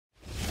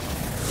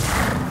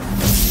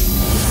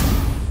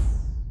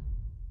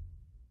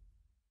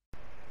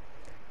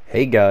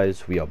Hey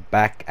guys, we are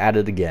back at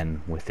it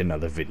again with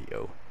another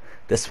video.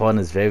 This one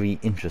is very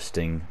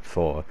interesting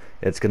for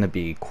it's going to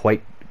be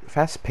quite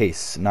fast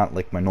paced, not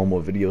like my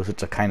normal videos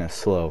which are kind of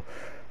slow,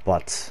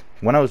 but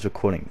when I was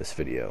recording this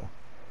video,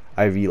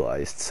 I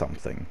realized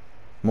something.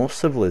 Most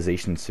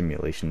civilization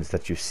simulations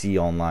that you see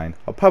online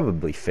are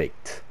probably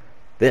faked.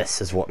 This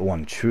is what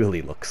one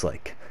truly looks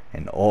like,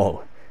 and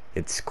oh,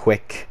 it's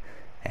quick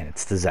and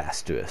it's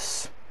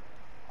disastrous.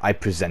 I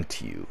present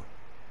to you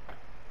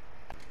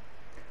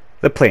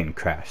the plane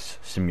crash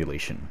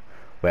simulation,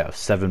 where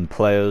 7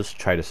 players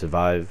try to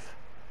survive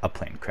a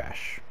plane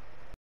crash.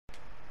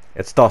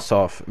 It starts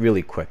off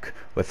really quick,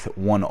 with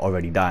one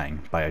already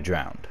dying by a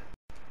drowned.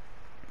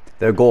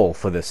 Their goal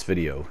for this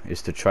video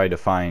is to try to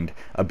find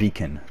a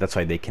beacon, that's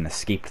why they can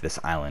escape this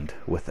island,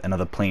 with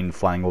another plane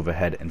flying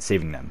overhead and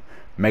saving them.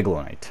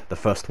 Megalonite, the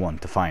first one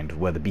to find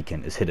where the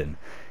beacon is hidden.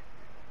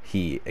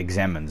 He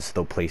examines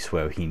the place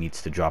where he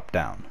needs to drop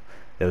down.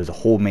 There is a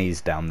whole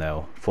maze down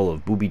there, full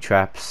of booby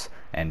traps,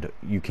 and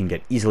you can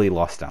get easily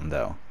lost down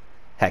there.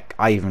 Heck,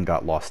 I even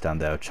got lost down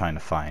there trying to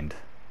find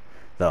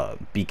the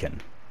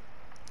beacon,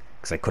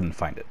 because I couldn't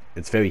find it.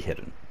 It's very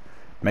hidden.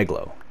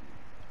 Megalo,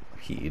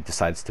 he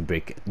decides to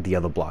break the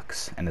other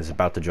blocks, and is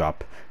about to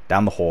drop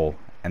down the hole,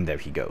 and there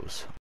he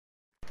goes.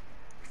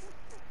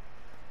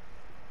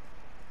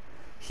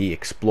 He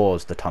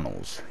explores the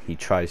tunnels. He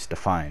tries to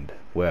find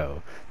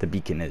where the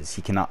beacon is.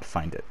 He cannot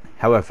find it.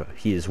 However,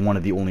 he is one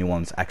of the only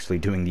ones actually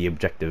doing the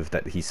objective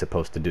that he's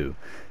supposed to do.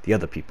 The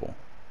other people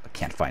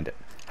can't find it.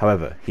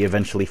 However, he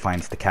eventually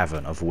finds the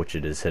cavern of which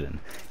it is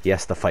hidden. He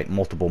has to fight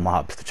multiple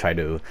mobs to try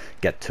to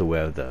get to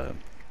where the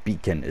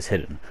beacon is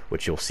hidden,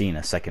 which you'll see in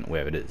a second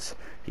where it is.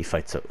 He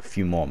fights a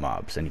few more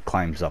mobs, and he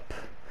climbs up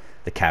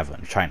the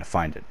cavern trying to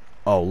find it.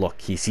 Oh look,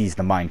 he sees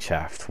the mine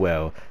shaft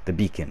where the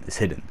beacon is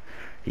hidden.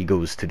 He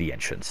goes to the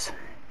entrance.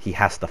 He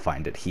has to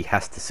find it. He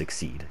has to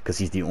succeed, because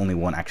he's the only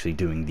one actually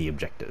doing the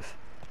objective.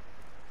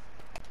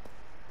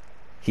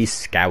 He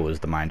scours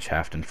the mine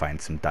shaft and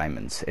finds some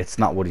diamonds. It's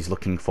not what he's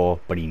looking for,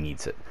 but he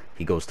needs it.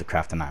 He goes to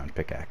craft an iron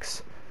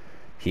pickaxe.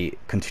 He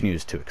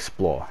continues to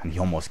explore, and he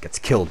almost gets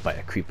killed by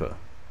a creeper.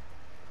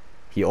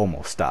 He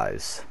almost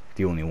dies,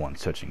 the only one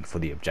searching for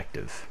the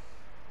objective.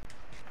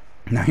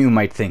 Now you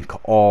might think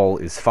all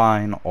is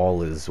fine,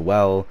 all is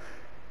well,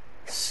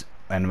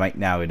 and right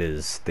now it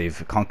is.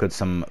 They've conquered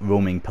some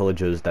roaming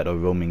pillagers that are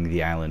roaming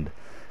the island,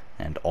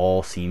 and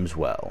all seems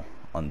well,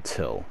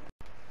 until,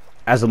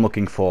 as I'm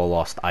looking for a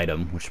lost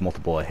item, which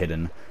multiple are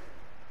hidden,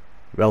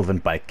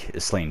 Relevant Bike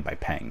is slain by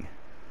Peng.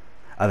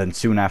 And then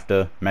soon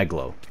after,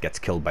 Megalo gets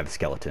killed by the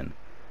skeleton.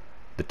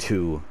 The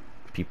 2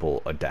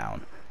 people are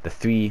down. The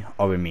 3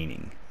 are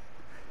remaining.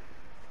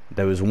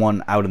 There is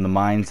 1 out in the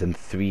mines and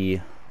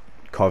 3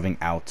 carving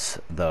out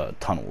the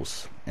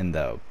tunnels in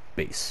the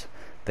base.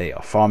 They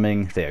are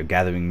farming, they are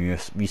gathering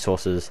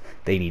resources,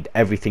 they need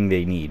everything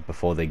they need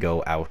before they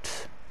go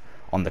out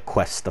on the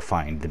quest to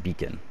find the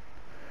beacon.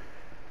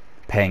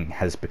 Peng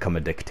has become a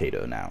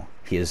dictator now.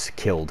 He has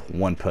killed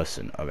 1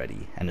 person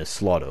already, and his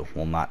slaughter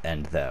will not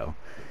end there.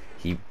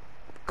 He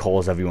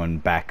calls everyone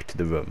back to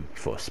the room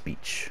for a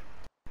speech.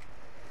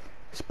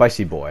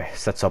 Spicy Boy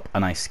sets up a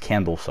nice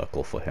candle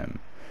circle for him,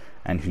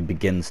 and he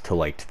begins to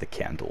light the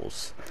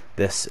candles.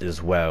 This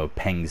is where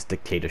Peng's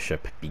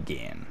dictatorship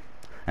began.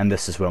 And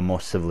this is where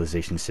most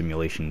civilization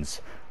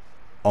simulations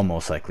are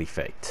most likely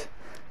faked,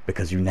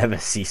 because you never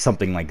see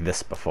something like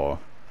this before.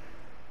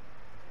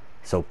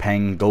 So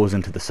Peng goes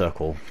into the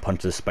circle,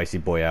 punches Spicy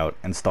Boy out,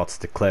 and starts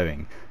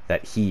declaring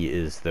that he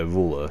is the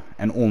ruler,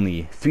 and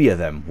only 3 of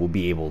them will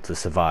be able to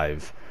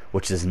survive,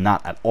 which is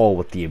not at all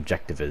what the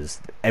objective is.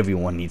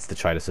 Everyone needs to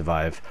try to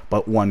survive,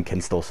 but 1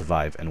 can still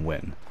survive and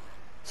win.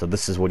 So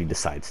this is what he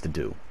decides to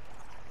do.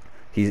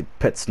 He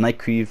pits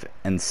Nightcreave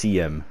and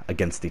CM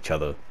against each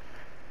other.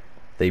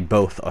 They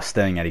both are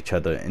staring at each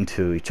other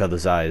into each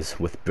other's eyes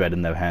with bread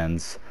in their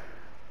hands.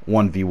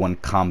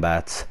 1v1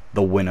 combat.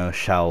 The winner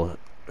shall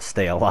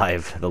stay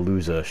alive, the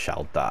loser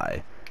shall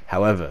die.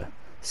 However,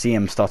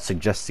 CM starts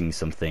suggesting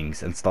some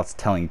things and starts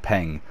telling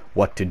Peng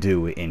what to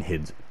do in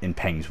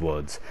Peng's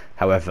words.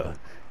 However,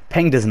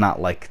 Peng does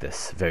not like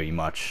this very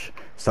much,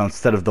 so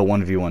instead of the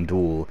 1v1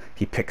 duel,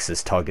 he picks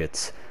his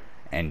targets,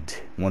 and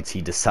once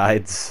he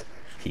decides,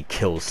 he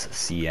kills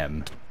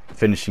CM,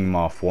 finishing him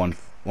off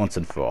once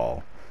and for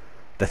all.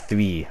 The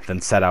 3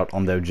 then set out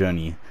on their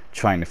journey,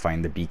 trying to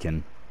find the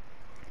beacon.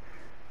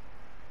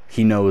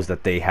 He knows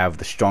that they have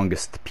the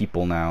strongest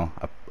people now,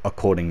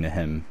 according to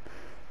him.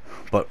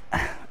 But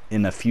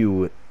in a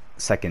few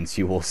seconds,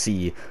 you will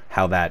see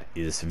how that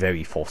is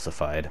very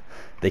falsified.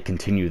 They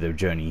continue their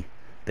journey.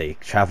 They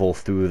travel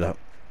through the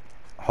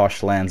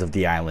harsh lands of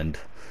the island.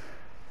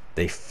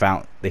 They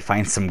find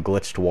some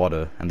glitched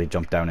water, and they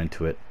jump down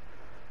into it.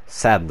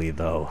 Sadly,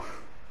 though,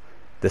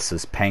 this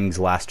is Peng's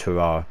last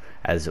hurrah,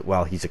 as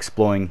while he's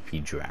exploring,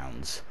 he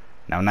drowns.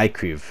 Now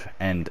Nightcreave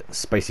and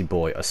Spicy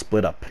Boy are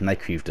split up.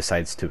 Nightcreave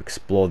decides to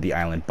explore the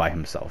island by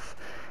himself.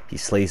 He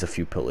slays a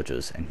few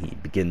pillagers, and he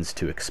begins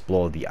to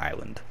explore the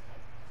island.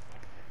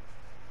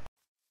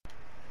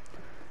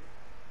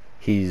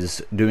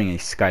 He's doing a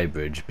sky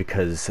bridge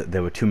because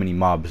there were too many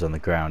mobs on the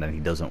ground and he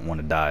doesn't want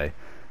to die.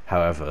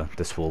 However,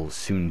 this will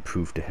soon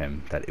prove to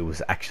him that it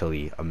was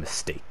actually a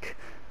mistake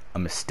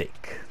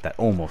that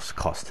almost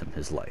cost him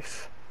his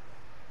life.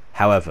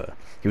 However,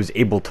 he was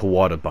able to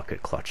water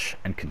bucket clutch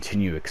and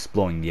continue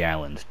exploring the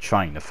island,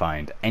 trying to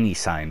find any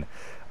sign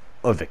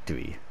of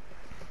victory.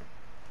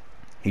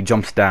 He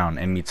jumps down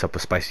and meets up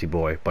with Spicy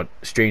Boy, but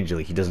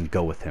strangely he doesn't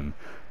go with him.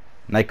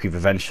 Nightcreep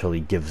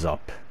eventually gives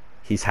up.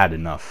 He's had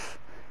enough.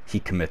 He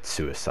commits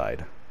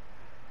suicide.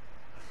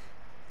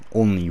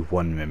 Only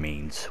one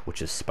remains,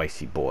 which is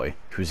Spicy Boy,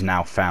 who's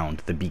now found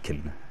the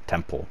Beacon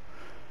Temple.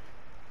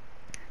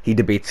 He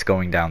debates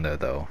going down there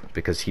though,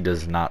 because he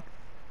does not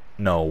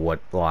know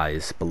what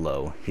lies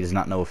below. He does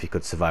not know if he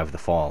could survive the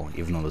fall,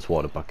 even though there's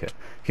water bucket.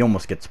 He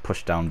almost gets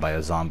pushed down by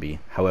a zombie.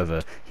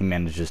 However, he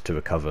manages to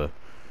recover.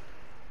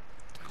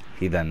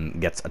 He then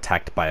gets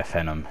attacked by a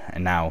Phantom,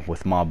 and now,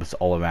 with mobs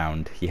all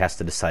around, he has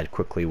to decide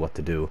quickly what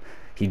to do.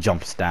 He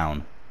jumps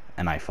down,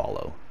 and I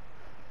follow.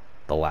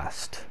 The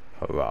last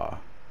hurrah.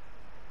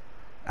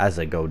 As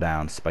I go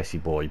down, Spicy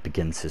Boy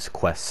begins his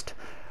quest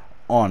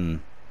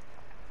on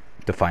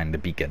to find the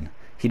beacon.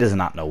 He does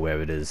not know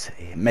where it is.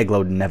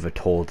 Meglo never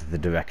told the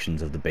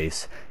directions of the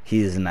base.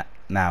 He is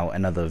now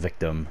another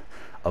victim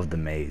of the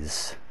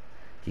maze.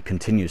 He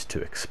continues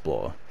to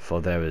explore, for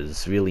there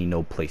is really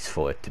no place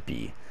for it to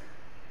be.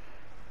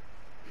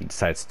 He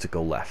decides to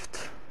go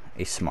left.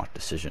 A smart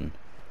decision.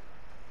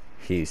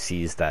 He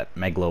sees that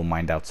Meglo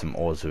mined out some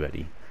ores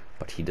already,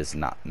 but he does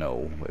not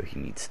know where he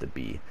needs to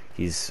be.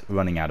 He's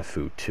running out of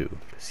food too,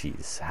 because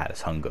he's had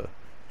his hunger,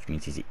 which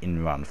means he's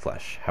eating rotten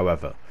flesh.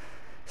 However,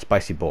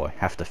 Spicy Boy,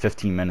 after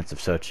 15 minutes of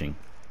searching,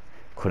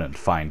 couldn't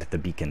find the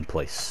beacon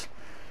place.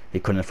 He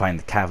couldn't find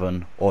the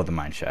cavern or the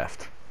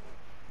mineshaft.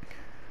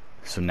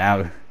 So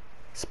now,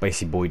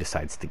 Spicy Boy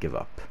decides to give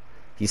up.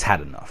 He's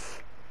had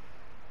enough.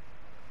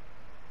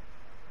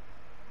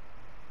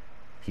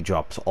 He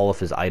drops all of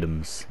his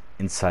items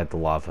inside the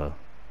lava,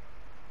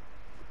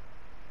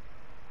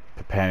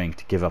 preparing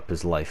to give up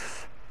his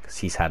life, because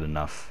he's had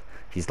enough.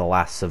 He's the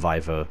last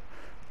survivor,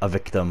 a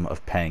victim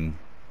of Peng.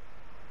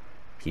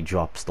 He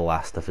drops the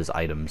last of his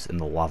items in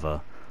the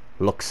lava,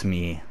 looks at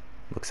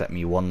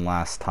me one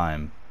last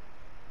time,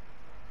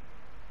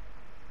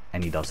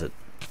 and he does it.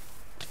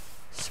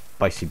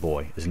 Spicy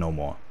Boy is no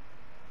more.